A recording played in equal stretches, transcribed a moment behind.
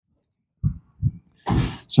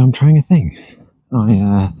So I'm trying a thing.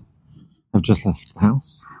 I have just left the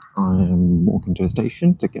house. I am walking to a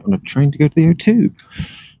station to get on a train to go to the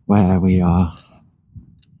O2, where we are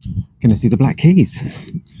going to see the Black Keys.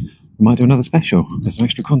 We might do another special. There's some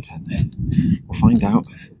extra content there. We'll find out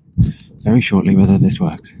very shortly whether this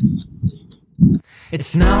works.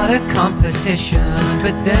 It's not a competition,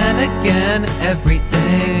 but then again,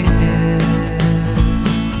 everything is.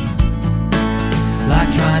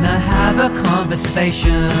 Like trying to have a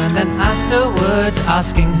conversation, then afterwards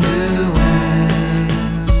asking who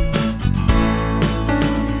wins.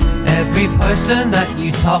 Every person that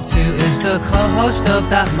you talk to is the co-host of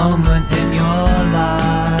that moment in your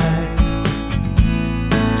life.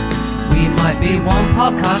 We might be one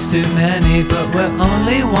podcast too many, but we're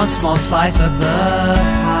only one small slice of the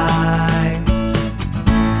pie.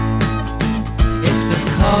 It's the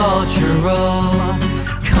cultural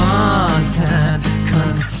content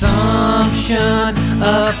consumption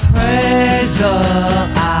appraisal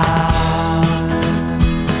hour.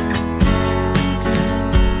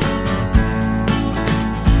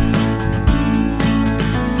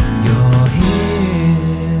 You're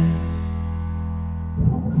here.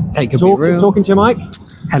 Take a talking to your mic.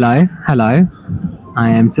 Hello. I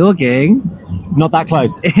am talking. Not that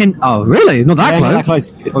close. Oh, really? Not that close? Not that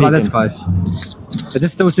close. It's not this close. Is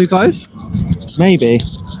this still too close? Maybe.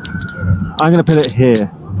 I'm going to put it here.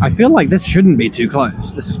 I feel like this shouldn't be too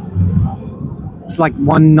close. It's like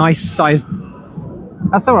one nice sized.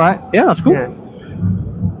 That's all right. Yeah, that's cool. Yeah.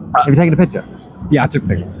 Have you taken a picture? Yeah, I took a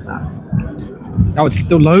picture. Oh, it's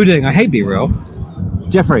still loading. I hate B-Real.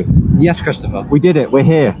 Jeffrey. Yes, Christopher. We did it. We're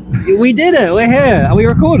here. We did it. We're here. Are we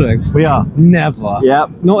recording? We are. Never.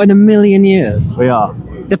 Yep. Not in a million years. We are.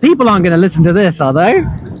 The people aren't going to listen to this, are they?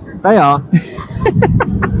 They are.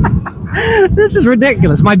 This is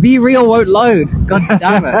ridiculous. My B-Reel won't load. God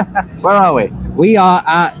damn it. Where are we? We are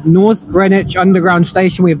at North Greenwich Underground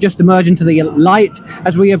Station. We have just emerged into the light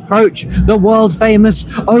as we approach the world-famous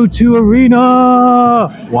O2 Arena.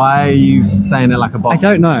 Why are you saying it like a boss? I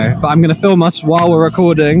don't know, but I'm going to film us while we're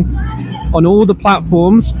recording on all the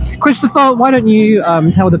platforms. Christopher, why don't you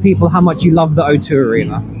tell the people how much you love the O2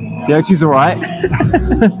 Arena? The O2's all right.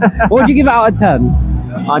 What would you give it out of 10?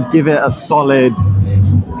 I'd give it a solid...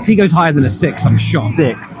 If he goes higher than a 6, I'm shocked.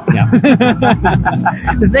 6. Yeah.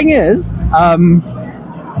 The thing is,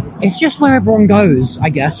 it's just where everyone goes, I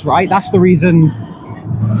guess, right? That's the reason,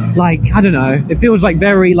 like, I don't know. It feels like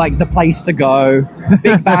very, like, the place to go.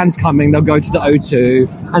 Big bands coming, they'll go to the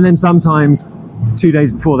O2. And then sometimes, 2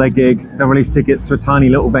 days before their gig, they'll release tickets to a tiny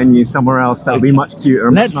little venue somewhere else that would be much cuter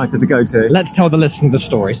and much nicer to go to. Let's tell the listener the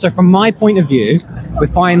story. So from my point of view, we're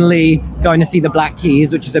finally going to see the Black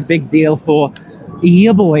Keys, which is a big deal for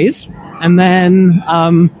your boys. And then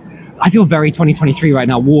I feel very 2023 right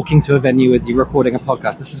now, walking to a venue with you, recording a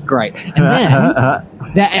podcast. This is great. And then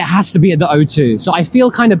it has to be at the O2. So I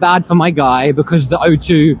feel kind of bad for my guy because the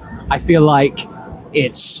O2, I feel like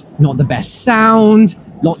it's not the best sound.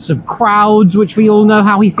 Lots of crowds, which we all know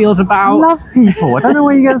how he feels about. I love people. I don't know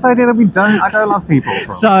where you get this idea that I don't love people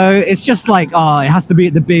from. So it's just like, it has to be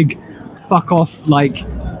at the big fuck off, like,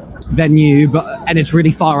 venue, and it's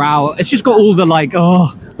really far out. It's just got all the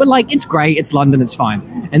but like, it's great. It's London. It's fine.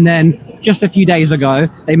 And then just a few days ago,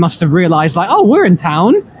 they must have realized like, we're in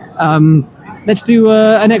town. Let's do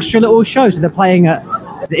an extra little show. So they're playing at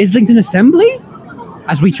the Islington Assembly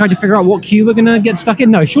as we try to figure out what queue we're going to get stuck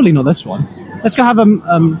in. No, surely not this one. Let's go have a...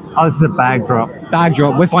 this is a bag drop. Bag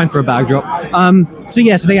drop. We're fine for a bag drop.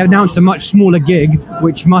 So they announced a much smaller gig,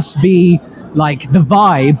 which must be, like, the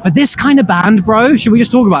vibe for this kind of band, bro. Should we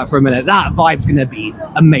just talk about it for a minute? That vibe's going to be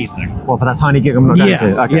amazing. Well, for that tiny gig I'm not going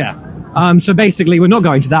to? Okay. Yeah. So basically, we're not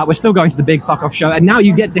going to that. We're still going to the big fuck-off show. And now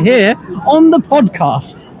you get to hear, on the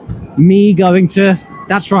podcast, me going to...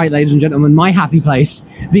 That's right, ladies and gentlemen, my happy place,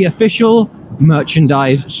 the official...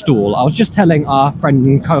 merchandise stall. I was just telling our friend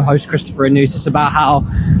and co-host Christopher Anusis about how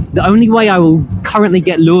the only way I will currently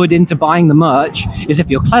get lured into buying the merch is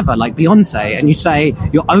if you're clever, like Beyonce, and you say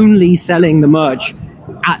you're only selling the merch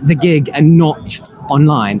at the gig and not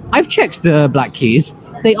online. I've checked the Black Keys.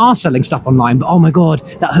 They are selling stuff online, but oh my god,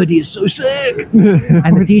 that hoodie is so sick.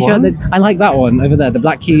 And the t-shirt, I like that one over there, the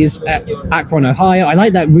Black Keys, Akron, Ohio. I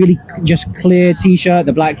like that really just clear t-shirt,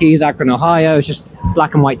 the Black Keys, Akron, Ohio. It's just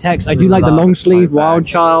black and white text. I do like the long sleeve Wild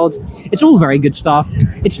Child. It's all very good stuff.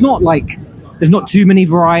 It's not like, there's not too many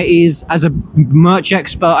varieties. As a merch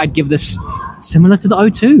expert, I'd give this similar to the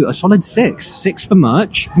O2, a solid 6 for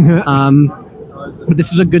merch. But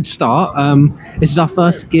this is a good start. This is our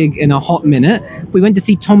first gig in a hot minute. We went to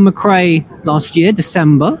see Tom McRae last year,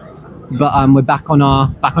 December. but we're back on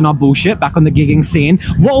our bullshit, back on the gigging scene.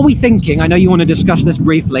 What are we thinking? I know you want to discuss this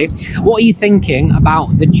briefly. What are you thinking about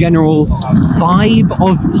the general vibe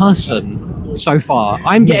of person so far?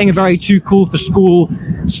 I'm getting a very too cool for school,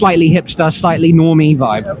 slightly hipster, slightly normie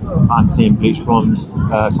vibe. I'm seeing bleach blonde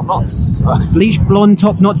top knots. Bleach blonde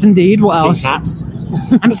top knots, indeed. What else? Hats.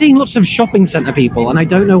 I'm seeing lots of shopping centre people, and I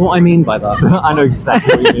don't know what I mean by that. I know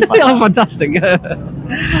exactly what you mean by that. Oh, fantastic.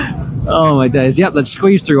 Oh, my days. Yep, let's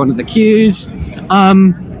squeeze through one of the queues.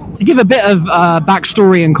 To give a bit of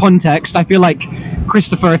backstory and context, I feel like,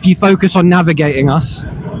 Christopher, if you focus on navigating us...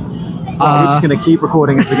 we're just going to keep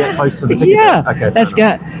recording as we get close to the ticket yeah, bit. Okay, let's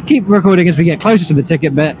keep recording as we get closer to the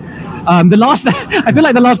ticket bit. I feel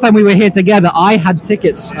like the last time we were here together, I had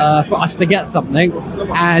tickets for us to get something,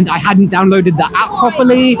 and I hadn't downloaded the app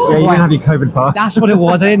properly. Yeah, you didn't have your COVID pass. That's what it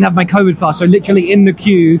was. I didn't have my COVID pass, so literally in the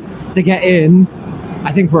queue to get in,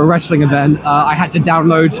 I think for a wrestling event, I had to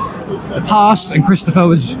download the pass, and Christopher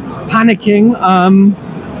was panicking,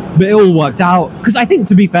 but it all worked out. Because I think,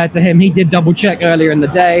 to be fair to him, he did double check earlier in the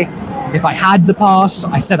day. If I had the pass,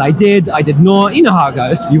 I said I did not. You know how it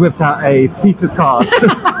goes. You whipped out a piece of card.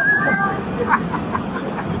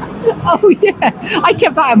 Oh, yeah. I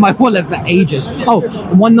kept that in my wallet for ages. Oh,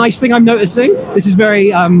 one nice thing I'm noticing, this is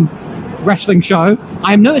very wrestling show,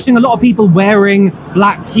 I'm noticing a lot of people wearing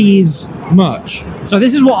Black Keys merch. So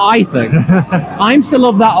this is what I think. I'm still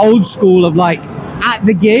of that old school of, like, at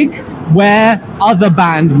the gig, wear other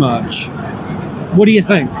band merch. What do you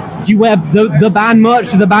think? Do you wear the band merch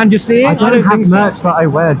to the band you're seeing? I don't have merch that I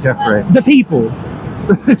wear, Jeffrey. The people.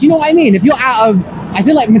 Do you know what I mean? If you're I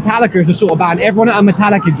feel like Metallica is the sort of band, everyone at a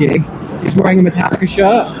Metallica gig is wearing a Metallica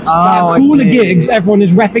shirt. At cooler gigs, everyone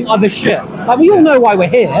is repping other shit. Like, we all know why we're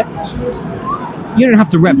here. You don't have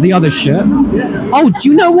to rep the other shit. Oh, do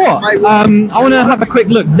you know what? I want to have a quick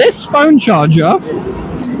look. This phone charger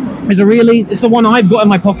is it's the one I've got in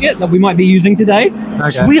my pocket that we might be using today. Okay.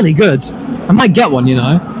 It's really good. I might get one, you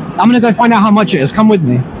know. I'm going to go find out how much it is. Come with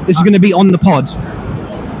me. This is going to be on the pod.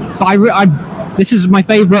 But this is my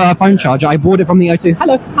favourite phone charger. I bought it from the O2.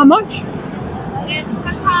 Hello, how much? It's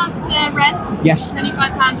 £10 to rent. Yes.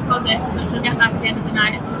 £25 deposit, which you'll get back at the end of the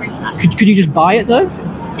night if you bring it back. Could you just buy it though?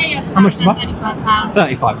 Yeah, yes. How much to buy? £35.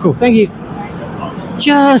 35, cool. Thank you.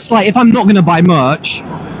 Just like, if I'm not going to buy merch,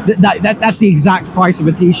 that's the exact price of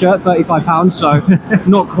a t-shirt, £35, so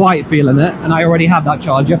not quite feeling it, and I already have that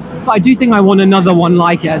charger. But I do think I want another one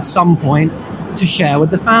like it at some point to share with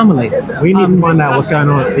the family. We need to find out what's going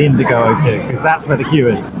on at the Indigo O2, because that's where the queue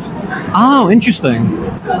is. Oh, interesting.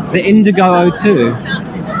 The Indigo O2.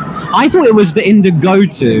 I thought it was the Indigo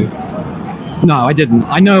 2. No, I didn't.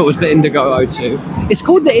 I know it was the Indigo O2. It's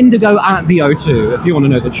called the Indigo at the O2, if you want to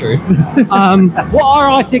know the truth. What are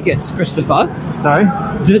our tickets, Christopher? Sorry?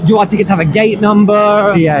 Do our tickets have a gate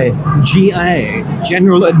number? GA. GA.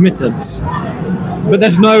 General admittance. But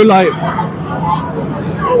there's no, like...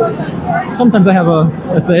 Sometimes they have a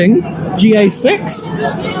thing. GA6?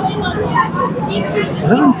 It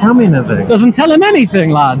doesn't tell me anything. Doesn't tell him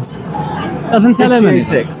anything, lads. Doesn't tell him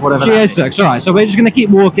anything. GA6, whatever GA6, alright, so we're just going to keep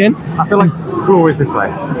walking. I feel like floor is this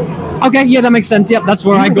way. Okay, yeah, that makes sense. Yep, that's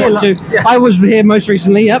where I got to. Yeah. I was here most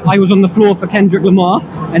recently. Yep, I was on the floor for Kendrick Lamar,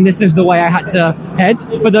 and this is the way I had to head.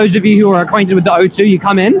 For those of you who are acquainted with the O2, you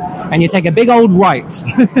come in and you take a big old right.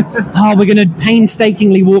 We're going to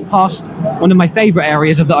painstakingly walk past one of my favourite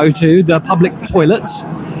areas of the O2, the public toilets.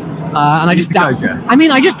 And I just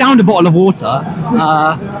downed a bottle of water.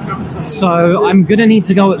 So I'm going to need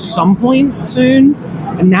to go at some point soon.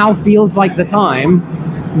 And now feels like the time.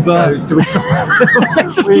 But so, do we stop?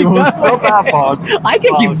 Let's just we will stop our pod. I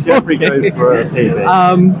can keep Jeffrey goes for a pee.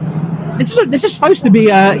 This is supposed to be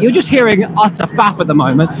you're just hearing utter faff at the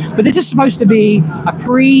moment, but this is supposed to be a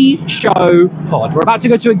pre-show pod. We're about to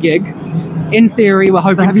go to a gig. In theory, we're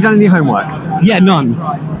hoping. So have you done any homework? Yeah, none.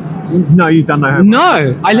 No, you've done no homework.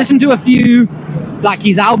 No, I listened to a few Black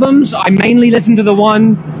Keys albums. I mainly listened to the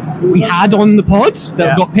one we had on the pod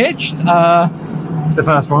that got pitched. The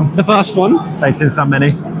first one. The first one. They've since done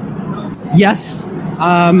many. Yes.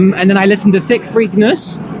 And then I listened to Thick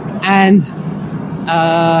Freakness, and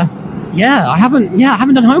I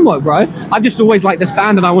haven't done homework, bro. I've just always liked this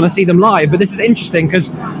band and I want to see them live. But this is interesting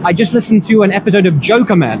because I just listened to an episode of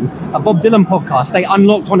Joker Men, a Bob Dylan podcast. They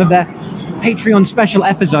unlocked one of their Patreon special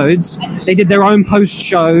episodes. They did their own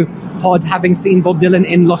post-show pod, having seen Bob Dylan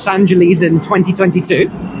in Los Angeles in 2022.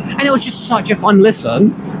 And it was just such a fun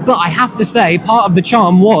listen. But I have to say, part of the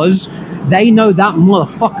charm was they know that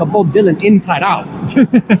motherfucker Bob Dylan inside out.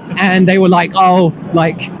 And they were like, oh,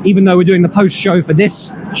 like, even though we're doing the post show for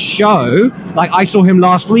this show, like, I saw him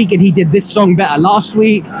last week and he did this song better last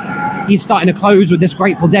week. He's starting to close with this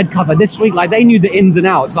Grateful Dead cover this week. Like, they knew the ins and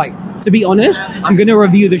outs. Like, to be honest, I'm going to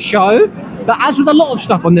review the show, but as with a lot of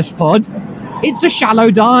stuff on this pod, it's a shallow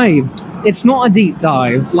dive. It's not a deep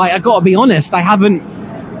dive. Like, I gotta be honest, I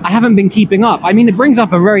haven't been keeping up. I mean, it brings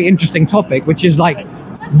up a very interesting topic, which is like,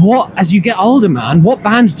 what, as you get older, man, what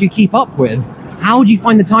bands do you keep up with? How do you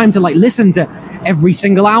find the time to like listen to every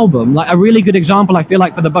single album? Like, a really good example, I feel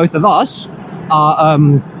like, for the both of us are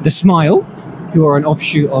The Smile, who are an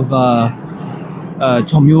offshoot of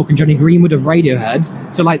Tom York and Johnny Greenwood of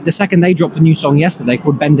Radiohead. So like the second they dropped a new song yesterday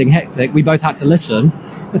called Bending Hectic, we both had to listen.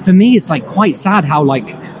 But for me, it's like quite sad how like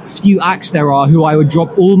few acts there are who I would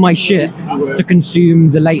drop all my shit to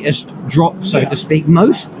consume the latest drop, so to speak.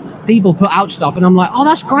 Most people put out stuff and I'm like, oh,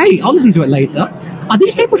 that's great, I'll listen to it later. Are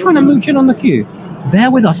these people trying to mooch in on the queue?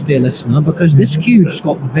 Bear with us, dear listener, because this queue just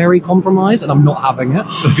got very compromised and I'm not having it.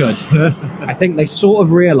 Good. I think they sort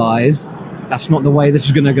of realise that's not the way this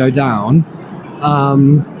is going to go down.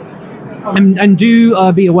 And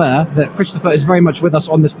do be aware that Christopher is very much with us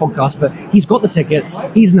on this podcast, but he's got the tickets,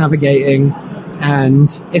 he's navigating, and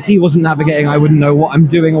if he wasn't navigating, I wouldn't know what I'm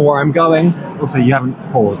doing or where I'm going. Also, you haven't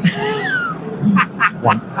paused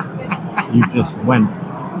once. You just went.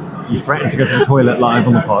 You threatened to go to the toilet live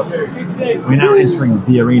on the pod. We're now entering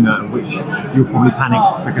the arena, in which you'll probably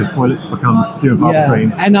panic because toilets become few and far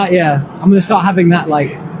between. And I'm going to start having that,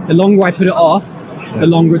 like, the longer I put it off, the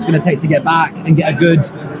longer it's going to take to get back and get a good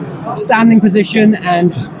standing position.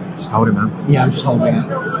 And just hold it, man. Yeah, I'm just holding it.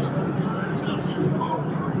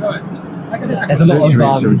 There's a lot of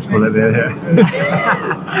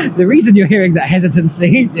the reason you're hearing that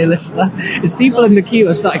hesitancy, dear listener, is people in the queue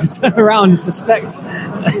are starting to turn around and suspect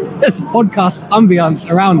there's podcast ambience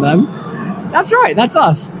around them. That's right, that's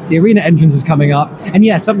us. The arena entrance is coming up, and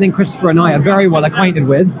yeah, something Christopher and I are very well acquainted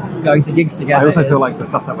with, going to gigs together. I also feel like the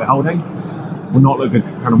stuff that we're holding will not look good.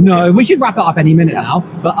 No, we should wrap it up any minute now,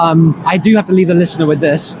 but I do have to leave the listener with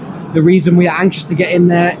this. The reason we are anxious to get in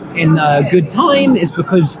there in a good time is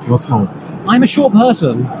because you're small. I'm a short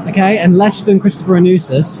person, okay, and less than Christopher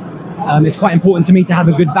Anusis. It's quite important to me to have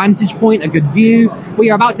a good vantage point, a good view. We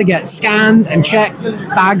are about to get scanned and checked,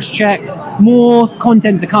 bags checked, more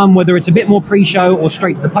content to come, whether it's a bit more pre-show or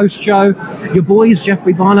straight to the post-show. Your boys,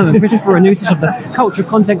 Jeffrey Barnum and Christopher Anusis of the Culture,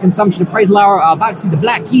 Content, Consumption, Appraisal Hour are about to see the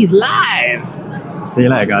Black Keys live. See you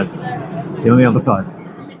later, guys. See you on the other side.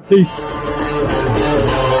 Peace.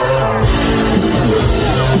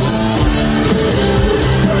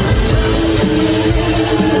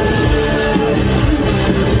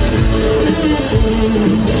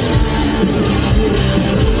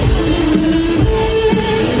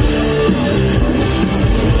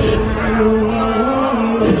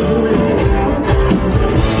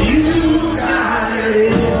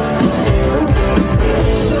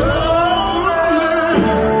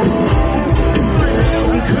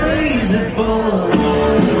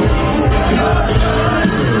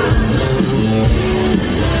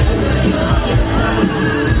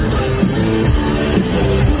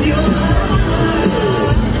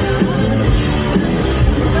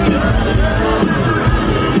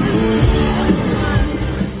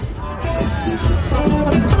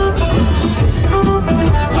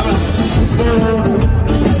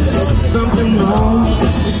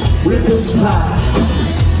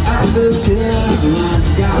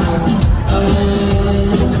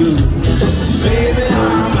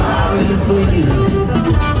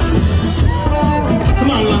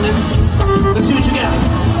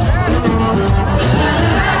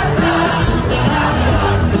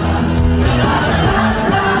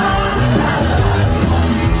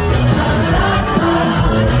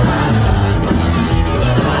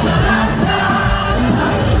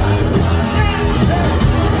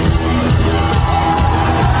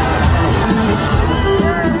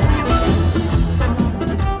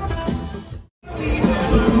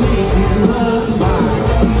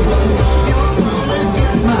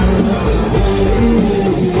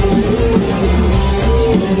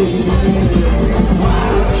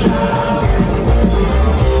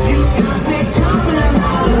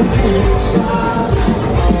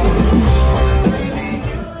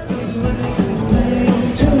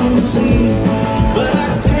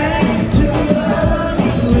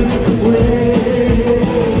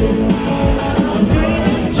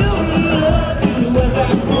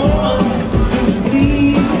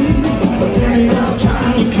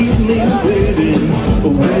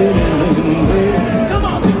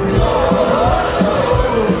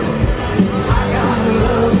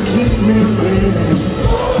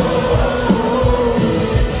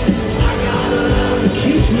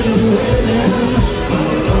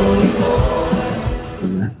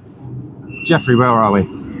 Jeffrey, where are we?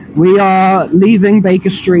 We are leaving Baker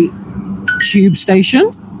Street Tube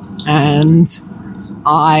Station, and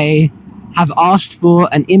I have asked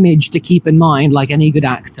for an image to keep in mind, like any good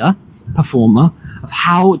actor, performer, of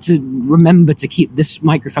how to remember to keep this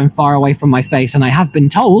microphone far away from my face, and I have been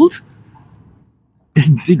told...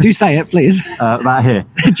 do say it, please. Right here.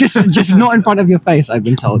 just not in front of your face, I've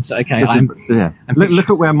been told. So, okay. Look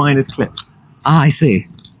at where mine is clipped. I see.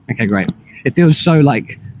 Okay, great. It feels so,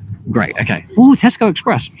 like... Great, okay. Oh, Tesco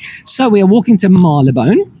Express. So we are walking to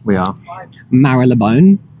Marylebone. We are.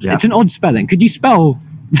 Marylebone. Yeah. It's an odd spelling. Could you spell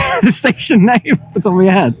the station name off the top of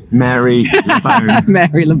your head? Mary Lebone.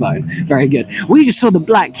 Mary Lebone. Very good. We just saw the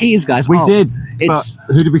Black Keys, guys. We did. But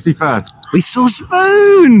who did we see first? We saw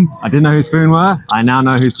Spoon. I didn't know who Spoon were. I now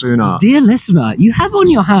know who Spoon are. Dear listener, you have on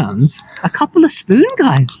your hands a couple of Spoon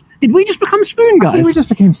guys. Did we just become Spoon guys? I think we just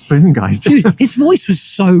became Spoon guys. Dude, his voice was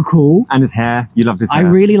so cool. And his hair. You loved his hair. I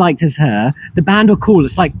really liked his hair. The band were cool.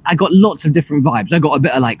 It's like, I got lots of different vibes. I got a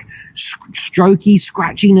bit of like strokey,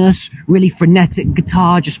 scratchiness, really frenetic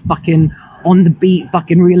guitar, just fucking on the beat,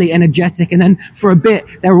 fucking really energetic. And then for a bit,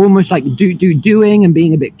 they were almost like doing and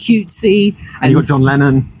being a bit cutesy. And you got John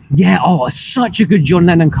Lennon. Yeah, such a good John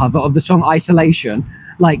Lennon cover of the song Isolation.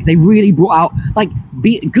 Like, they really brought out, like,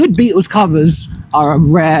 good Beatles covers are a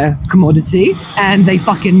rare commodity, and they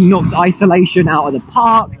fucking knocked Isolation out of the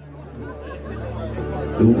park.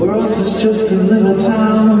 The world is just a little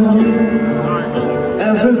town.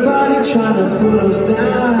 Everybody trying to put us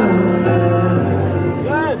down.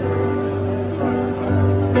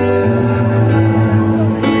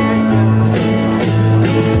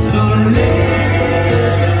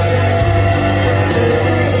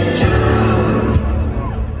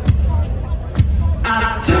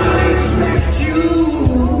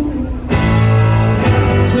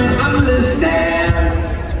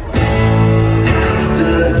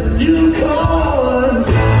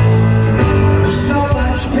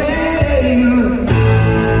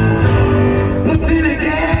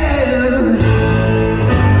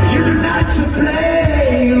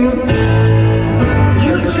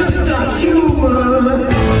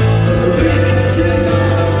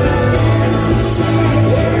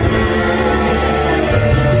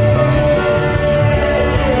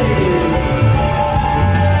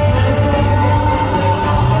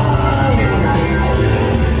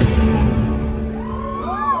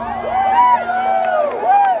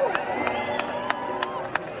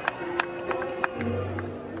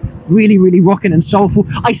 Really, really rocking and soulful.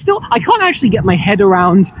 I can't actually get my head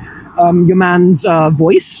around your man's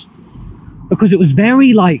voice, because it was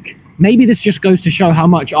very like, maybe this just goes to show how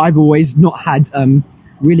much I've always not had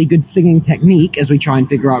really good singing technique as we try and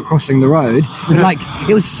figure out Crossing the Road. Like,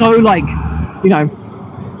 it was so like, you know,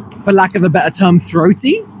 for lack of a better term,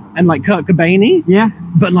 throaty and like Kurt Cobain-y. Yeah.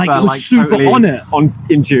 But like, it was like super totally on it.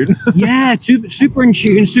 In tune. Yeah, super in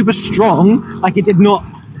tune, super strong. Like, it did not...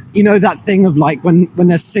 You know that thing of like when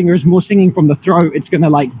a singer is more singing from the throat, it's going to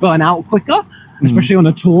like burn out quicker, especially on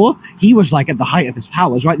a tour. He was like at the height of his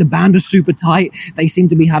powers, right? The band was super tight. They seemed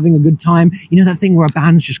to be having a good time. You know that thing where a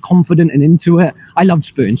band's just confident and into it? I loved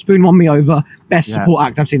Spoon. Spoon won me over. Best support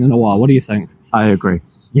act I've seen in a while. What do you think? I agree.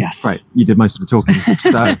 Yes. Right. You did most of the talking.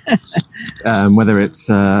 So, whether it's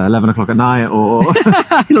 11 o'clock at night or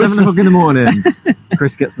 7 o'clock in the morning,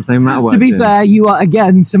 Chris gets the same amount of work. To be fair, you are,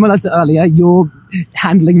 again, similar to earlier, you're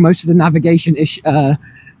handling most of the navigation,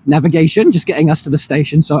 just getting us to the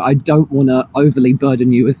station. So I don't want to overly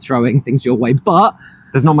burden you with throwing things your way. But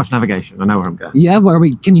there's not much navigation. I know where I'm going. Yeah, where are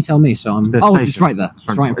we? Can you tell me? So it's right there.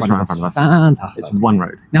 It's right in front of us. Fantastic. It's one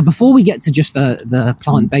road. Now, before we get to just the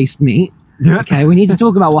plant-based meat, okay, we need to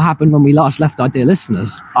talk about what happened when we last left our dear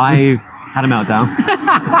listeners. I had a meltdown.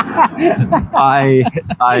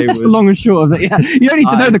 That's the long and short of it. Yeah, you don't need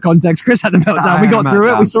to know the context. Chris had a meltdown. We got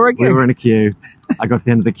through it. We saw it. We were in a queue. I got to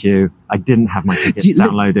the end of the queue. I didn't have my tickets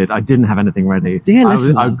downloaded. I didn't have anything ready. Dear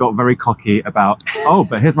listener, I got very cocky about,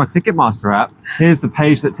 but here's my Ticketmaster app. Here's the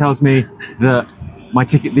page that tells me that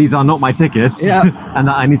these are not my tickets, and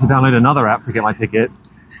that I need to download another app to get my tickets.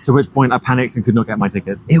 To which point I panicked and could not get my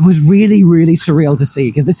tickets. It was really, really surreal to see,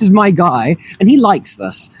 because this is my guy, and he likes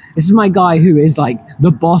this. This is my guy who is like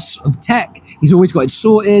the boss of tech. He's always got it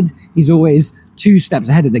sorted. He's always 2 steps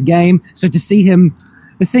ahead of the game. So to see him,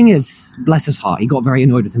 the thing is, bless his heart, he got very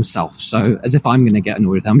annoyed with himself. So as if I'm going to get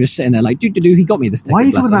annoyed with him, I'm just sitting there like, he got me this ticket. Why are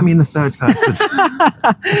you talking about me in the third person?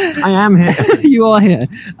 I am here. You are here.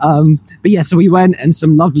 But yeah, so we went, and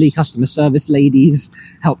some lovely customer service ladies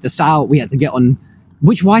helped us out. We had to get on...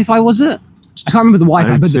 Which Wi-Fi was it? I can't remember the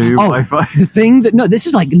Wi-Fi. O2 Wi-Fi. The thing that... No, this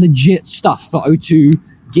is like legit stuff for O2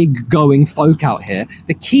 gig going folk out here.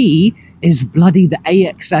 The key is bloody the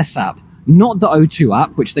AXS app. not the O2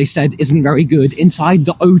 app, which they said isn't very good, inside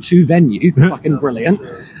the O2 venue, fucking brilliant,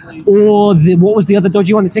 or what was the other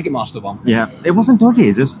dodgy one, the Ticketmaster one? Yeah, it wasn't dodgy,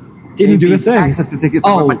 it just didn't do a thing. Access to tickets.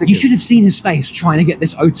 My tickets. You should have seen his face trying to get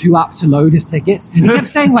this O2 app to load his tickets. He kept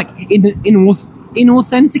saying like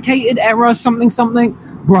inauthenticated error, something.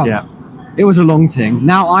 Bruv, Yeah. it was a long thing.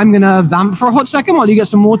 Now I'm gonna vamp for a hot second while you get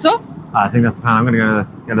some water. I think that's the plan. I'm going to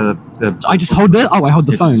go to the I just hold I hold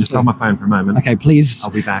the phone. Just hold my phone for a moment. Okay, please.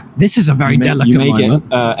 I'll be back. This is a very delicate You may moment.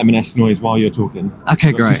 get M&S noise while you're talking. Okay,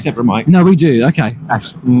 We've got great. Two separate mics. No, we do. Okay.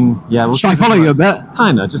 Actually, yeah. We'll Should I follow you a bit?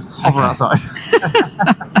 Kind of. Just hover outside.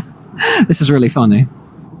 This is really funny.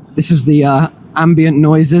 This is the ambient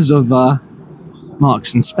noises of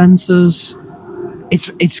Marks and Spencer's.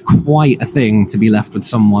 It's quite a thing to be left with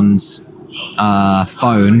someone's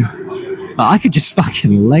phone. But I could just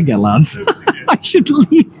fucking leg it, lads. I should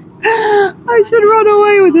leave. I should run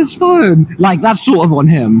away with this phone. Like, that's sort of on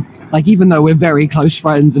him. Like, even though we're very close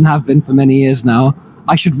friends and have been for many years now,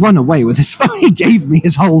 I should run away with his phone. He gave me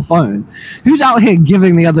his whole phone. Who's out here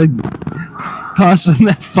giving the other person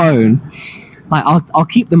their phone? Like, I'll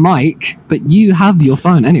keep the mic, but you have your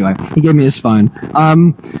phone. Anyway, he gave me his phone.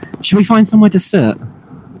 Should we find somewhere to sit?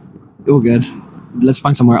 All good. Let's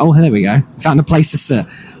find somewhere. Oh, there we go. Found a place to sit.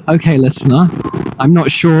 Okay, listener. I'm not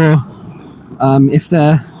sure if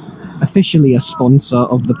they're officially a sponsor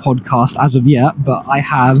of the podcast as of yet, but I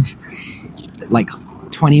have like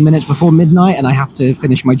 20 minutes before midnight and I have to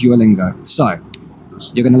finish my Duolingo. So,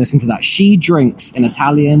 you're going to listen to that. She drinks in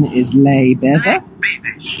Italian is lei beve.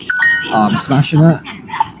 I'm smashing it.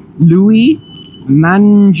 Lui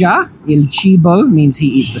mangia il cibo means he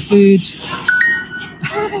eats the food.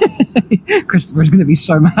 Christopher's going to be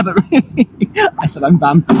so mad at me. I said I'm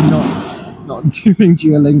vamping, not doing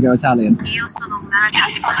Duolingo Italian.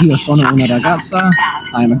 Io sono una ragazza.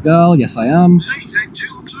 I am a girl. Yes, I am.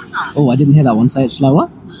 Oh, I didn't hear that one. Say it slower.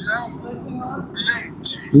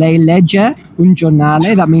 Lei legge un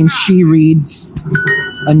giornale. That means she reads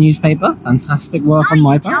a newspaper. Fantastic work on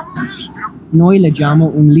my part. Noi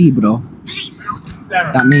leggiamo un libro.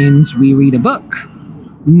 That means we read a book.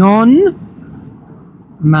 Non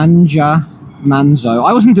mangia manzo.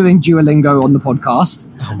 I wasn't doing Duolingo on the podcast.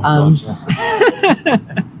 Oh my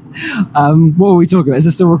God. What were we talking about? Is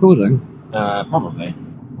it still recording? Probably.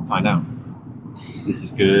 We'll find out. This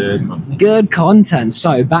is good content. Good content.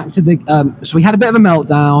 So back to the. So we had a bit of a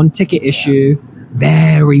meltdown. Ticket issue.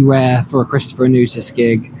 Very rare for a Christopher Anusis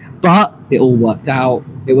gig, but it all worked out.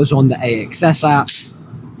 It was on the AXS app.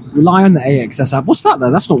 Rely on the AXS app. What's that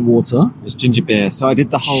though? That's not water. It's ginger beer. So I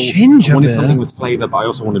did the whole. Ginger I wanted beer? something with flavour, but I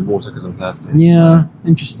also wanted water because I'm thirsty. Yeah,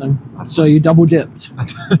 interesting. So you double dipped. So.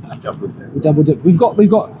 I double dip. We double dipped. We've got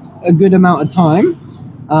a good amount of time.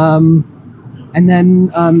 And then,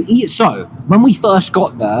 so when we first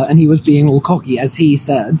got there and he was being all cocky, as he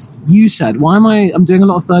said, you said, I'm doing a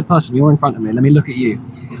lot of third person. You're in front of me. Let me look at you.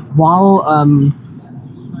 While,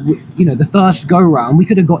 the first go round, we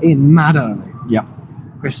could have got in mad early. Yeah.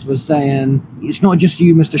 Christopher's saying, it's not just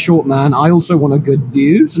you, Mr. Shortman. I also want a good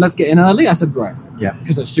view. So let's get in early. I said, great. Yeah.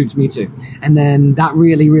 Because that suits me too. And then that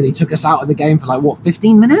really, really took us out of the game for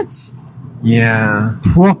 15 minutes? Yeah.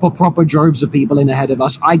 Proper droves of people in ahead of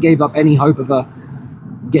us. I gave up any hope of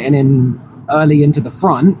getting in early into the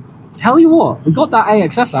front. Tell you what, we got that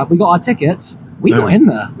AXS app, we got our tickets, we got in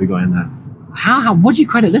there. We got in there. How what do you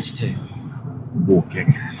credit this to?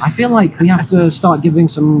 Walking. I feel like we have to start giving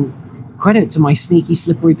some credit to my sneaky,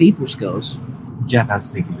 slippery people skills. Jeff has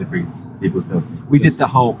sneaky, slippery people skills. We did the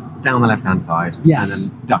whole down the left-hand side. Yes.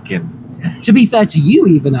 And then duck in. To be fair to you,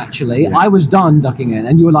 even actually, Yeah. I was done ducking in,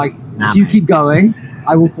 and you were like, if you keep going,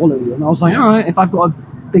 I will follow you. And I was like, all right, if I've got a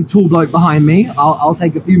big tall bloke behind me, I'll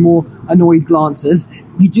take a few more annoyed glances.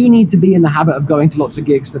 You do need to be in the habit of going to lots of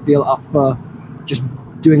gigs to feel up for just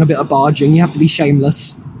doing a bit of barging. You have to be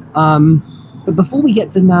shameless. But before we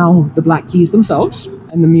get to now the Black Keys themselves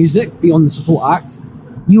and the music beyond the support act,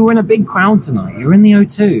 you were in a big crowd tonight. You were in the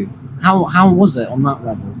O2. How was it on that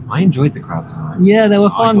level? I enjoyed the crowd tonight. Yeah, they were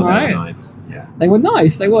fun, I thought right? They were nice. Yeah. They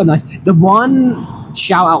were nice. The one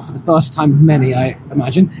shout out for the first time of many, I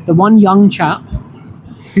imagine, the one young chap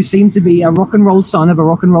who seemed to be a rock and roll son of a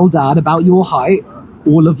rock and roll dad, about your height,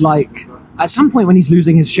 all of at some point when he's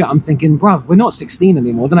losing his shit, I'm thinking, bruv, we're not 16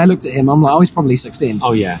 anymore. Then I looked at him, I'm like, oh, he's probably 16.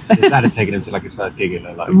 Oh yeah, his dad had taken him to his first gig in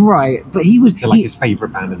their life. Right, but he was... To his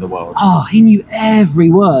favourite band in the world. Oh, he knew every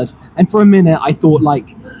word. And for a minute, I thought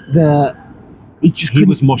the He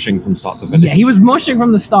was moshing from start to finish. Yeah, he was moshing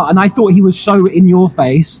from the start, and I thought he was so in your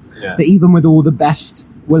face that even with all the best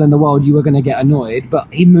will in the world, you were going to get annoyed.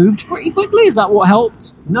 But he moved pretty quickly. Is that what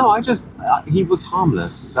helped? No, I just he was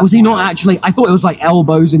harmless. Was he not actually? I thought it was like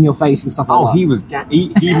elbows in your face and stuff like that. Oh, he was.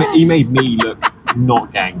 He made me look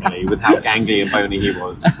not gangly with how gangly and bony he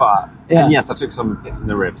was. But and yes, I took some hits in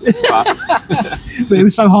the ribs. But but it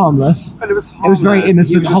was so harmless. But it was harmless. It was very innocent,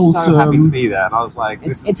 he was just wholesome. so happy to be there, and I was like,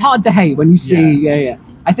 it's hard to hate when you see. Yeah.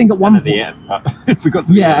 I think at one point, the end. But if we got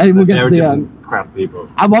to the end, we'll get there to were the different end. crowd of people.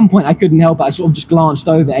 At one point, I couldn't help it. I sort of just glanced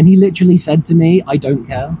over, and he literally said to me, "I don't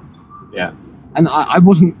care." Yeah. And I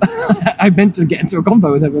wasn't. I meant to get into a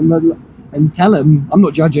convo with him and tell him I'm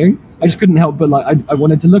not judging. I just couldn't help but I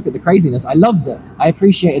wanted to look at the craziness. I loved it. I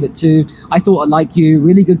appreciated it too. I thought, like you,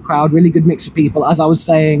 really good crowd, really good mix of people. As I was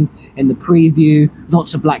saying in the preview,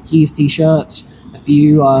 lots of Black Keys t-shirts, a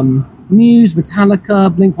few Muse,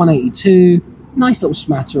 Metallica, Blink-182, nice little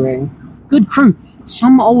smattering. Good crew.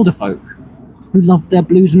 Some older folk who loved their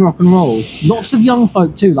blues and rock and roll. Lots of young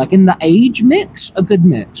folk too. Like in the age mix, a good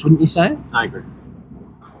mix, wouldn't you say? I agree.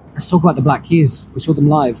 Let's talk about the Black Keys. We saw them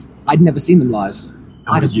live. I'd never seen them live. And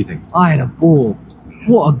what did you think? I had a ball.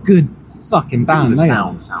 What a good fucking band.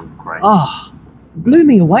 The sound great. Oh, blew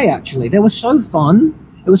me away actually. They were so fun.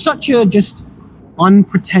 It was such a just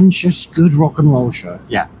unpretentious, good rock and roll show.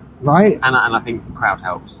 Yeah. Right? And I think the crowd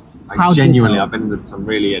helped. Crowd genuinely, did help. I've been with some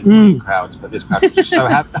really annoying crowds, but this crowd was just so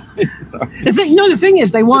happy. The thing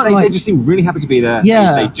is, they weren't they just seemed really happy to be there.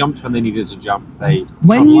 Yeah. They jumped when they needed to jump. They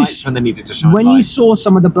when shone lights when they needed to shine When lights. you saw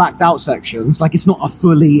some of the blacked out sections, like it's not a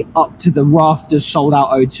fully up to the rafters sold out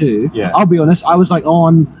O2. Yeah. I'll be honest, I was like, oh,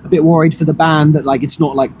 I'm a bit worried for the band that like it's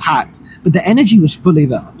not like packed, but the energy was fully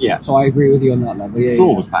there. Yeah. So I agree with you on that level. Yeah, the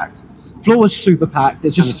floor was packed. Floor was super packed.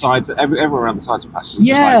 It's And the just sides, everywhere around the sides were packed. It was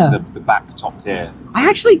Yeah. just like the back top tier.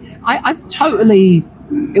 I've totally.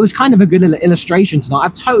 It was kind of a good illustration tonight.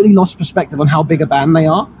 I've totally lost perspective on how big a band they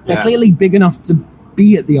are. They're Yeah. clearly big enough to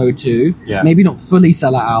be at the O2. Yeah. Maybe not fully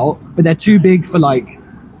sell it out, but they're too big for like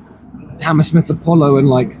Hammersmith Apollo and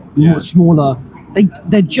like Yeah. smaller.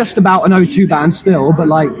 They're just about an O2 band still, but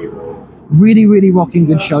like really, really rocking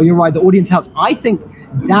good show. You're right. The audience helped. I think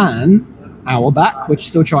Dan Auerbach, which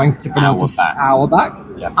still trying to pronounce it Auerbach.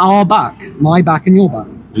 Yeah. Auerbach. My back and your back.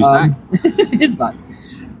 Who's back? His back.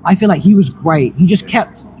 I feel like he was great. He just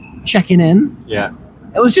kept checking in. Yeah.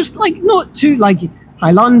 It was just like not too like, hi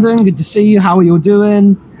London, good to see you. How are you all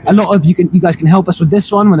doing? A lot of you guys can help us with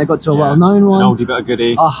this one when they got to a well-known one. An oldie but a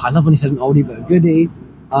goodie. Oh, I love when he said an oldie but a goodie.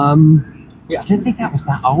 Yeah, I didn't think that was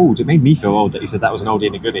that old. It made me feel old that he said that was an oldie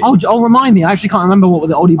and a goodie. Oh, remind me. I actually can't remember what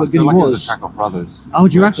the oldie but I feel goodie like it was. was a track off Brothers. Oh,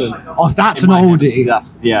 do you reckon? Oh, if that's an oldie. I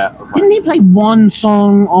was like, Didn't he play one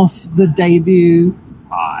song off the debut?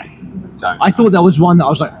 I don't. I thought there was one that I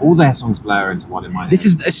was like, all their songs blur into one in my head. This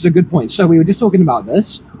is a good point. So we were just talking about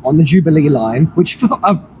this on the Jubilee line, which for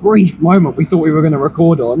a brief moment we thought we were going to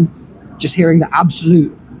record on. Just hearing the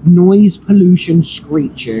absolute noise pollution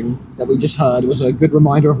screeching that we just heard was a good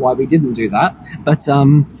reminder of why we didn't do that. But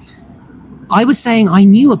I was saying I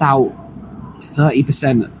knew about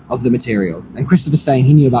 30% of the material, and Christopher's saying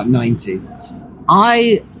he knew about 90%.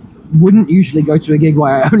 I wouldn't usually go to a gig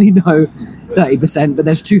where I only know 30%, but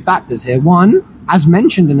there's two factors here. One, as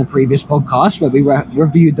mentioned in the previous podcast where we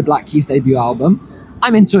reviewed the Black Keys debut album,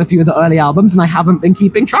 I'm into a few of the early albums and I haven't been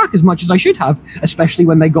keeping track as much as I should have, especially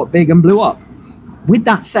when they got big and blew up. With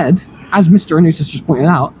that said, as Mr. Anusas just pointed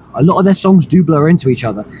out, a lot of their songs do blur into each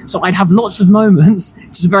other. So I'd have lots of moments,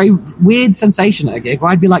 it's a very weird sensation at a gig,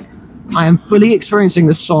 where I'd be like, I am fully experiencing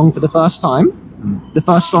this song for the first time. The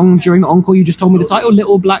first song during the encore, you just told me the title,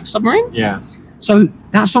 Little Black Submarine? Yeah. So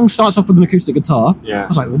that song starts off with an acoustic guitar. Yeah. I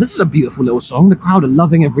was like, well, this is a beautiful little song. The crowd are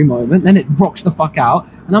loving every moment. Then it rocks the fuck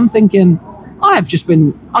out. And I'm thinking, I have just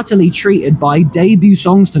been utterly treated by debut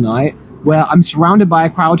songs tonight where I'm surrounded by a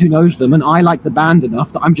crowd who knows them and I like the band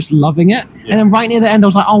enough that I'm just loving it. Yeah. And then right near the end, I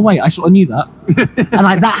was like, oh, wait, I sort of knew that.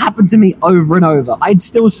 And that happened to me over and over. I'd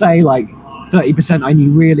still say like 30% I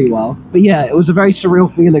knew really well. But yeah, it was a very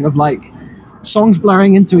surreal feeling of like songs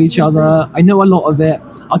blurring into each other. I know a lot of it.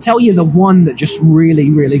 I'll tell you the one that just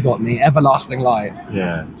really, really got me, Everlasting Light.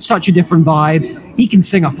 Yeah. Such a different vibe. He can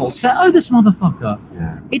sing a falsetto, this motherfucker.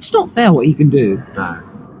 Yeah. It's not fair what he can do. No.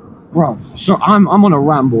 Bruv, so I'm on a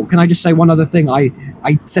ramble. Can I just say one other thing? I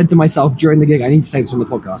said to myself during the gig, I need to say this on the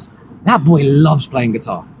podcast. That boy loves playing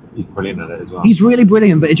guitar. He's brilliant at it as well. He's really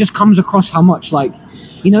brilliant, but it just comes across how much like,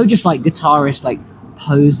 you know, just like guitarists like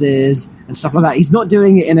poses and stuff like that. He's not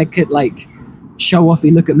doing it in a like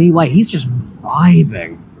show-offy look at me way. He's just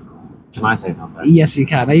vibing. Can I say something? Yes, you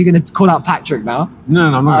can. Are you going to call out Patrick now? No,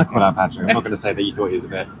 I'm not going to call out Patrick. I'm not going to say that you thought he was a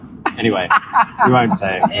bit Anyway, we won't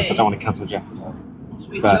say it because I don't want to cancel Jeff today.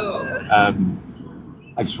 But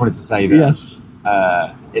I just wanted to say that Yes.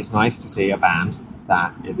 It's nice to see a band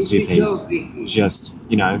that is a two-piece just,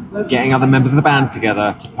 getting other members of the band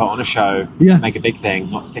together to put on a show, make a big thing,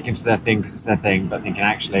 not sticking to their thing because it's their thing, but thinking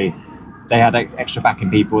actually they had extra backing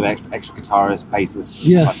people, they had extra guitarists, bassists,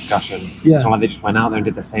 like percussion. Yeah. It's not like they just went out there and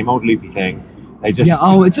did the same old loopy thing. They just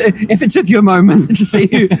if it took you a moment to see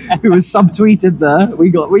who was subtweeted there, we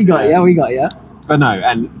got you. But no,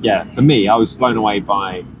 and for me, I was blown away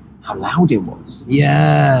by how loud it was.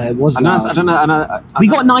 Yeah, it was loud. I don't know. We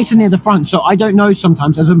got nice and near the front, so I don't know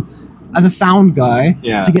sometimes as a sound guy,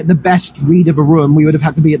 to get the best read of a room, we would have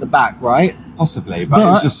had to be at the back, right? Possibly, but it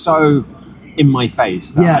was just so in my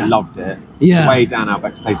face that I loved it. Yeah. The way Dan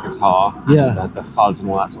Albeck plays guitar, Yeah. the fuzz and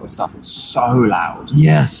all that sort of stuff, it's so loud.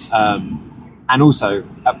 Yes. And also,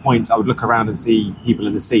 at points, I would look around and see people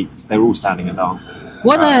in the seats. They were all standing and dancing.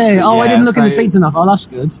 Were they? I didn't look in the seats enough. Oh, that's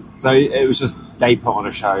good. So it was just, they put on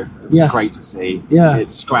a show. It was great to see. Yeah. It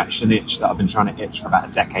scratched an itch that I've been trying to itch for about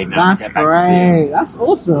a decade now. That's to get back to see great. it. That's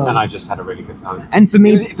awesome. And I just had a really good time. And for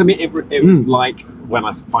me, it was like when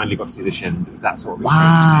I finally got to see the Shins. It was that sort of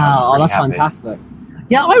experience. Wow, that's fantastic.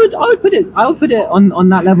 Yeah, I would put it on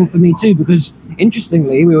that level for me too, because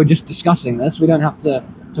interestingly, we were just discussing this. We don't have to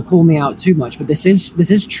call me out too much, but this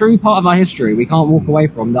is true part of our history. We can't walk away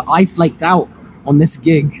from that. I flaked out on this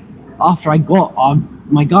gig after I got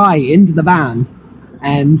my guy into the band,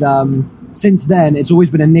 and since then, it's always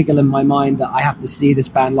been a niggle in my mind that I have to see this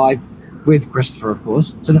band live with Christopher, of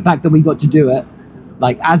course. So the fact that we got to do it,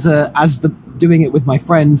 like doing it with my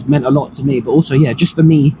friend, meant a lot to me. But also, just for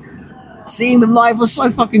me, seeing them live was so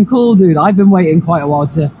fucking cool, dude. I've been waiting quite a while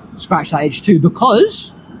to scratch that itch too,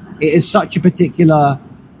 because it is such a particular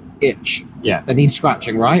itch that needs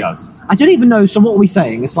scratching, right? It does. I don't even know. So what are we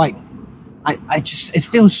saying? It's like it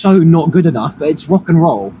feels so not good enough, but it's rock and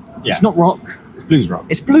roll. Yeah. It's not rock. It's blues rock.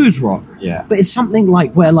 It's blues rock. Yeah. But it's something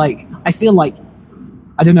like where I feel like,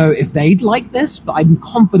 I don't know if they'd like this, but I'm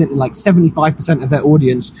confident in 75% of their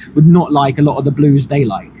audience would not like a lot of the blues they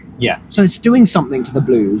like. Yeah. So it's doing something to the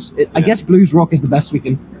blues. I guess blues rock is the best we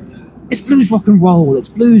can. It's blues rock and roll. It's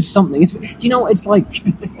blues something. Do you know what it's like?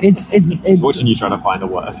 It's watching you trying to find a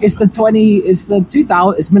word. It's the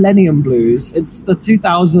 2000. It's millennium blues. It's the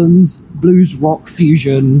 2000s blues rock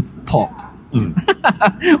fusion pop. When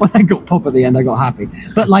I got pop at the end, I got happy.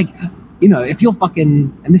 But if you're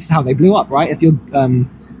fucking, and this is how they blew up, right? If you're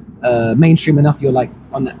mainstream enough, you're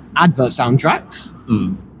on the advert soundtracks.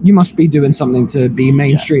 You must be doing something to be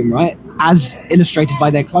mainstream, right? As illustrated by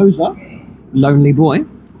their closer, Lonely Boy.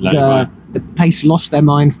 The place lost their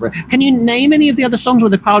mind for it. Can you name any of the other songs where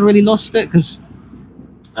the crowd really lost it? Because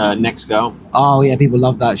Next Girl. Oh yeah, people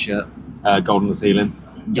love that shit. Gold on the Ceiling.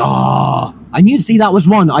 Yeah, I knew. See, that was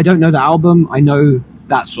one. I don't know the album. I know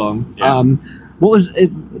that song. Yeah. What was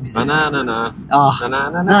it? Na-na-na-na.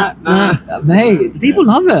 Na-na-na-na. Mate, people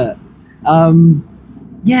love it.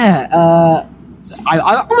 So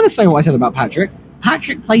I'm going to say what I said about Patrick.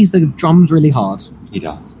 Patrick plays the drums really hard. He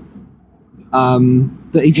does.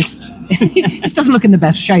 But he just doesn't look in the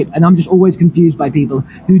best shape, and I'm just always confused by people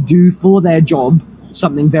who do for their job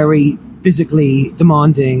something very physically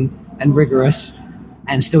demanding and rigorous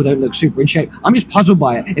and still don't look super in shape. I'm just puzzled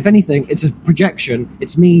by it. If anything, it's a projection.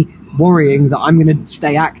 It's me worrying that I'm going to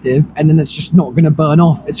stay active and then it's just not going to burn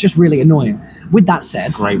off. It's just really annoying. With that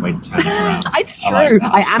said, Great way to turn it around. It's true.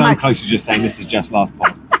 I am so close to just saying this is Jeff's last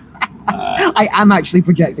pod. I am actually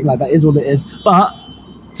projecting, that is all it is. But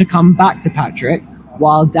to come back to Patrick,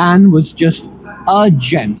 while Dan was just a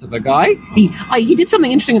gent of a guy, he did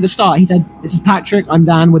something interesting at the start. He said, "This is Patrick, I'm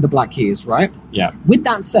Dan with the Black Keys," right? Yeah. With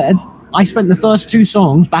that said, I spent the first two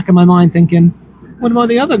songs back in my mind thinking, what about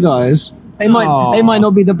the other guys? They might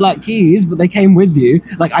not be the Black Keys, but they came with you.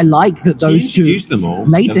 I like that those two. He introduced them all.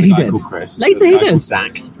 Later he did. Later he did.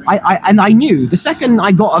 Zach. I knew the second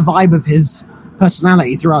I got a vibe of his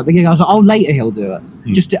personality throughout the gig, I was like, oh, later he'll do it.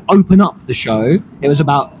 Just to open up the show, it was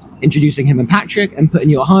about introducing him and Patrick and putting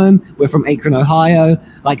you at home. We're from Akron, Ohio.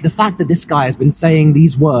 The fact that this guy has been saying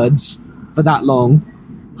these words for that long.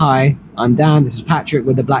 Hi, I'm Dan. This is Patrick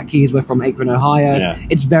with the Black Keys. We're from Akron, Ohio. Yeah.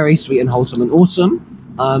 It's very sweet and wholesome and awesome.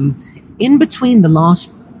 In between the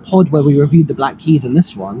last pod where we reviewed the Black Keys and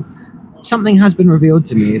this one, something has been revealed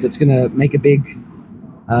to me that's going to make a big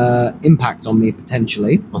impact on me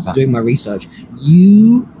potentially. What's that? Doing my research.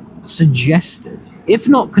 You suggested, if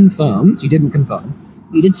not confirmed, you didn't confirm,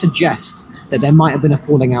 you did suggest that there might have been a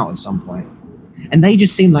falling out at some point. And they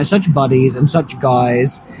just seem like such buddies and such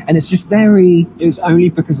guys, and it's just very... It was only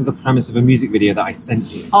because of the premise of a music video that I sent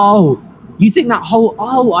you. Oh, You think that whole...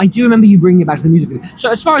 Oh, I do remember you bringing it back to the music video.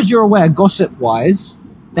 So as far as you're aware, gossip-wise,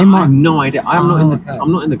 they I might... have no idea. I'm okay.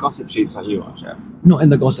 not in the gossip sheets like you are, Jeff. Not in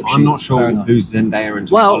the gossip sheets. I'm not sure fair enough. who Zendaya and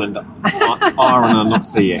Tom Holland are and are not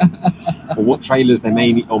seeing, or what trailers they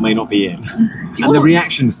may or may not be in, and the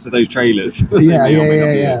reactions to those trailers.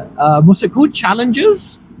 Yeah. What's it called?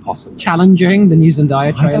 Challenges? Possibly. Challenging the new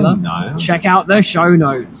Zendaya trailer? I don't know. Check out the show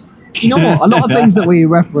notes. Do you know what? A lot of things that we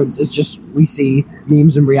reference is just we see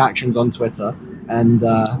memes and reactions on Twitter, and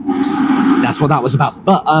that's what that was about.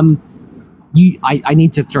 But I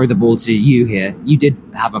need to throw the ball to you here. You did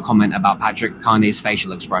have a comment about Patrick Carney's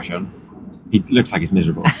facial expression. He looks like he's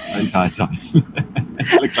miserable the entire time.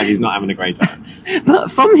 Looks like he's not having a great time.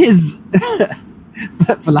 But from his,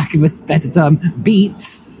 for lack of a better term,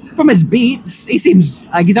 from his beats, he seems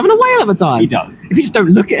like he's having a whale of a time. He does. If you just don't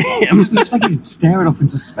look at him. It looks like he's staring off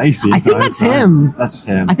into space the entire time. I think that's him. That's just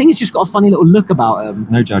him. I think he's just got a funny little look about him.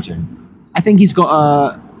 No judging. I think he's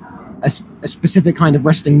got a specific kind of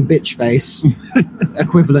resting bitch face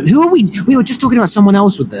equivalent. Who are we? We were just talking about someone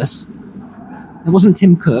else with this. It wasn't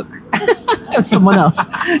Tim Cook. It was someone else.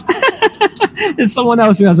 There's someone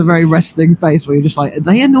else who has a very resting face where you're just like, are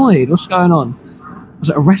they annoyed? What's going on? Was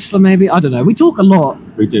it a wrestler maybe? I don't know. We talk a lot.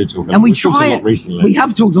 We do talk a lot. And We've talked a lot recently. We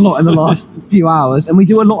have talked a lot in the last few hours, and we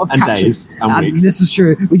do a lot of and catching. Days and weeks. This is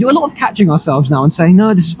true. We do a lot of catching ourselves now and saying,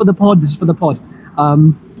 no, this is for the pod, this is for the pod.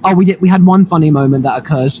 We had one funny moment that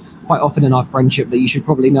occurs quite often in our friendship that you should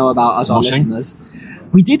probably know about as our listeners.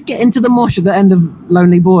 We did get into the mosh at the end of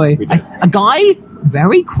Lonely Boy. A guy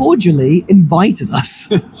very cordially invited us.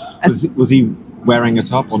 Was he wearing a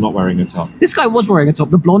top or not wearing a top? This guy was wearing a top.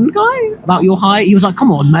 The blonde guy, about your height. He was like,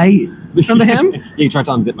 come on, mate. Remember him? He tried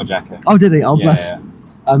to unzip my jacket. Oh, did he? Oh, bless. Yeah.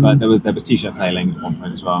 But there was t-shirt flailing at one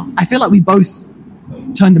point as well. I feel like we both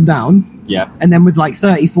turned him down. Yeah. And then with like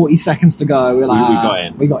 30, 40 seconds to go, we were like, we got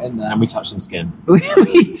in. We got in there. And we touched some skin. We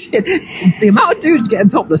did. The amount of dudes getting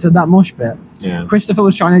topless in that mosh pit. Yeah. Christopher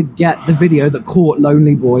was trying to get the video that caught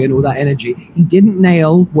Lonely Boy and all that energy. He didn't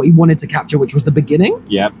nail what he wanted to capture, which was the beginning.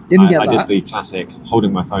 Yeah. I did the classic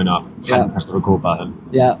holding my phone up, hadn't pressed the record button.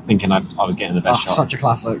 Yeah. Thinking I was getting the best shot. Such a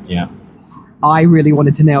classic. Yeah. I really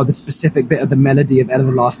wanted to nail the specific bit of the melody of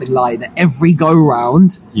Everlasting Light that every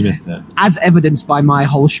go-round... You missed it. As evidenced by my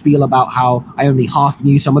whole spiel about how I only half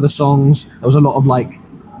knew some of the songs. There was a lot of like...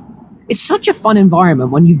 It's such a fun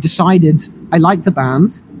environment when you've decided, I like the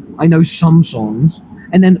band, I know some songs,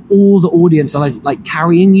 and then all the audience are like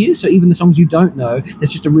carrying you. So even the songs you don't know,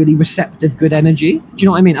 there's just a really receptive, good energy. Do you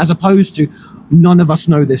know what I mean? As opposed to, none of us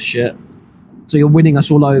know this shit, so you're winning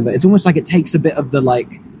us all over. It's almost like it takes a bit of the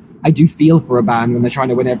like... I do feel for a band when they're trying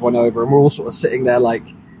to win everyone over, and we're all sort of sitting there like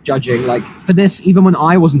judging. Like for this, even when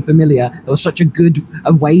I wasn't familiar, there was such a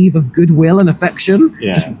wave of goodwill and affection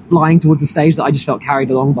just flying toward the stage that I just felt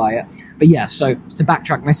carried along by it. But yeah, so to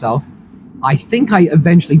backtrack myself, I think I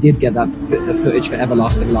eventually did get that bit of footage for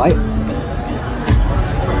Everlasting Light.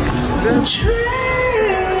 The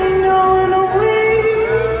train on a way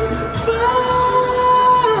from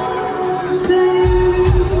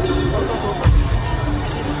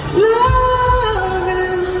love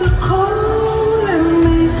is the cold that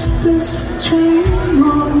makes this train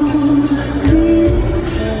roll. Be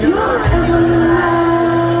your everlasting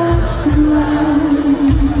light.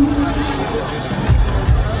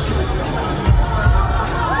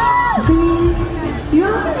 Be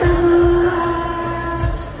your everlasting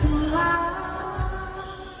light.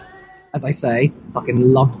 As I say, fucking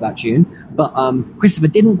loved that tune. But Christopher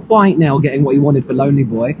didn't quite nail getting what he wanted for Lonely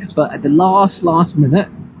Boy. But at the last minute,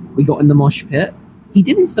 we got in the mosh pit. He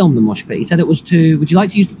didn't film the mosh pit. He said it was too... Would you like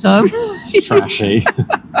to use the term? Trashy.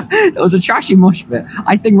 It was a trashy mosh pit.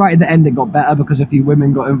 I think right at the end it got better because a few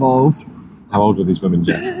women got involved. How old were these women,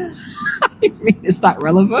 Jeff? I mean, is that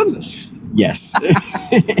relevant? Yes.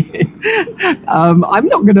 I'm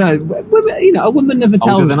not gonna... a woman never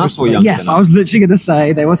tells... Older than us or younger Yes, than I was literally gonna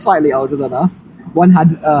say they were slightly older than us. One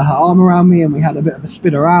had her arm around me and we had a bit of a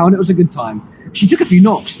spin around. It was a good time. She took a few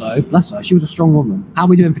knocks though, bless her. She was a strong woman. How are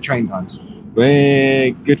we doing for train times?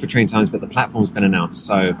 We're good for train times, but the platform's been announced,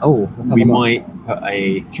 so we might put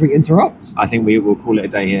a... Should we interrupt? I think we will call it a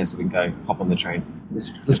day here so we can go hop on the train.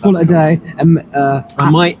 Let's call it a day. I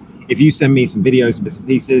might... If you send me some videos and bits and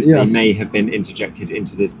pieces, Yes. they may have been interjected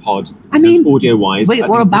into this pod. I mean, audio-wise, wait, I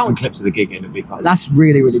we're think about- put some clips of the gig in, it'd be fun. That's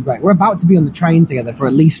really, really great. We're about to be on the train together for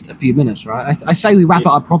at least a few minutes, right? I say we wrap it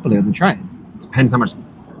up properly on the train. Depends how much...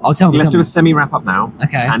 Oh, tell me. Let's do a semi-wrap up now.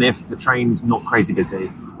 Okay. And if the train's not crazy busy...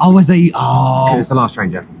 Oh, was they... Because it's the last train,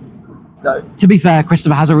 Jeff. So... To be fair,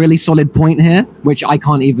 Christopher has a really solid point here, which I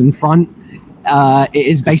can't even front. It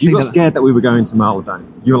is basically... You got scared that we were going to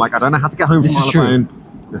Marylebone. You were like, I don't know how to get home from This is true.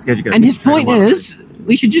 Marylebone. You're scared you're going And his point is,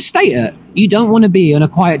 we should just state it. You don't want to be on a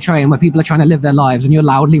quiet train where people are trying to live their lives and you're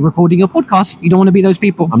loudly recording your podcast. You don't want to be those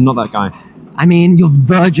people. I'm not that guy. I mean, you're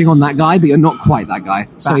verging on that guy, but you're not quite that guy.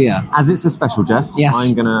 So, yeah. As it's a special, Jeff, Yes.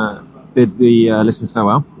 I'm going to bid the listeners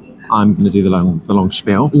farewell. I'm going to do the long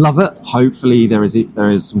spiel. Love it. Hopefully there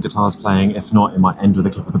is some guitars playing. If not, it might end with a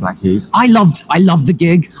clip of the Black Keys. I loved the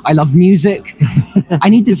gig. I love music. I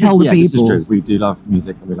need to tell the people. This is true. We do love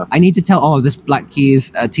music. And we love I need to tell, this Black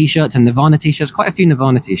Keys t-shirts and Nirvana t-shirts, quite a few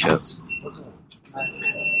Nirvana t-shirts.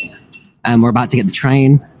 And we're about to get the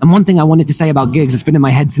train. And one thing I wanted to say about gigs, it's been in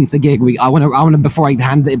my head since the gig. I want to, before I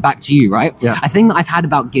hand it back to you, right? Yeah. A thing that I've had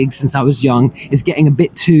about gigs since I was young is getting a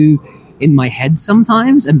bit too in my head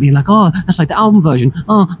sometimes and being like, oh, that's like the album version.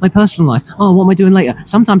 Oh, my personal life. Oh, what am I doing later?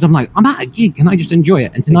 Sometimes I'm like, I'm at a gig. Can I just enjoy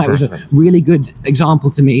it? And tonight was a really good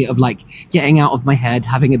example to me of like getting out of my head,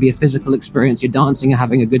 having it be a physical experience. You're dancing and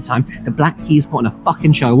having a good time. The Black Keys put on a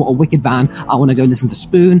fucking show. What a wicked band. I want to go listen to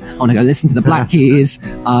Spoon. I want to go listen to the Black Keys.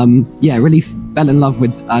 Really fell in love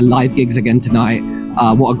with live gigs again tonight.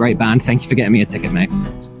 What a great band. Thank you for getting me a ticket, mate.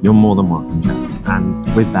 You're more than welcome, Jeff. And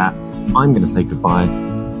with that, I'm going to say goodbye.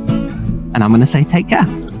 And I'm going to say take care.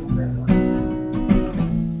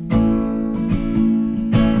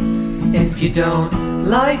 If you don't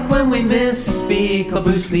like when we misspeak or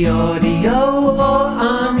boost the audio or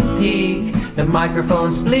unpeak, the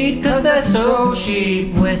microphones bleed cause they're so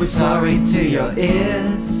cheap. We're sorry to your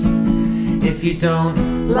ears. If you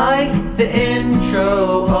don't like the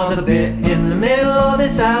intro or the bit in the middle or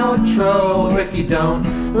this outro, or if you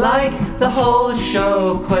don't like the whole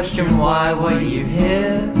show, question why were you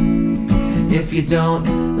here? If you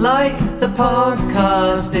don't like the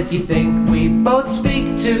podcast, if you think we both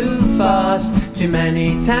speak too fast, too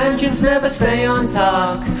many tangents never stay on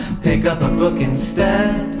task, pick up a book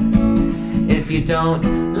instead. If you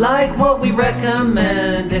don't like what we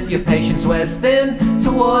recommend, if your patience wears thin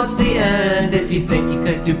towards the end, if you think you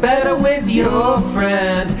could do better with your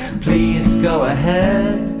friend, please go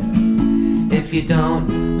ahead. If you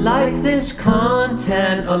don't like this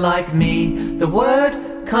content or like me, the word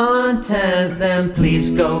content, then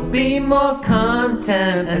please go be more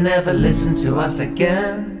content and never listen to us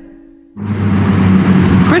again.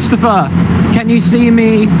 Christopher, can you see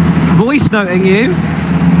me voice noting you?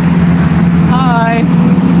 Hi.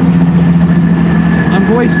 I'm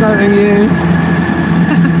voice noting you.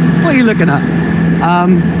 What are you looking at?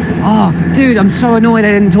 Dude, I'm so annoyed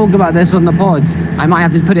I didn't talk about this on the pod. I might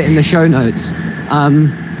have to put it in the show notes.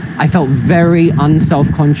 I felt very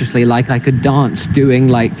unself-consciously like I could dance doing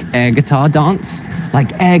like air guitar dance.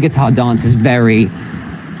 Like air guitar dance is very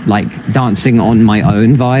like dancing on my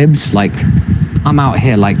own vibes. Like I'm out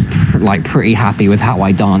here like pretty happy with how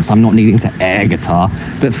I dance. I'm not needing to air guitar.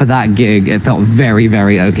 But for that gig, it felt very,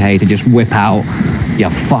 very okay to just whip out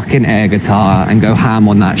your fucking air guitar and go ham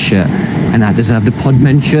on that shit. And that deserved a pod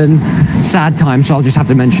mention. Sad time, so I'll just have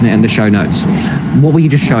to mention it in the show notes. What were you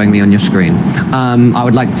just showing me on your screen? I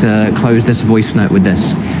would like to close this voice note with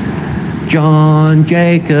this. John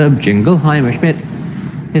Jacob Jingleheimer Schmidt.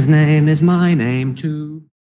 His name is my name too.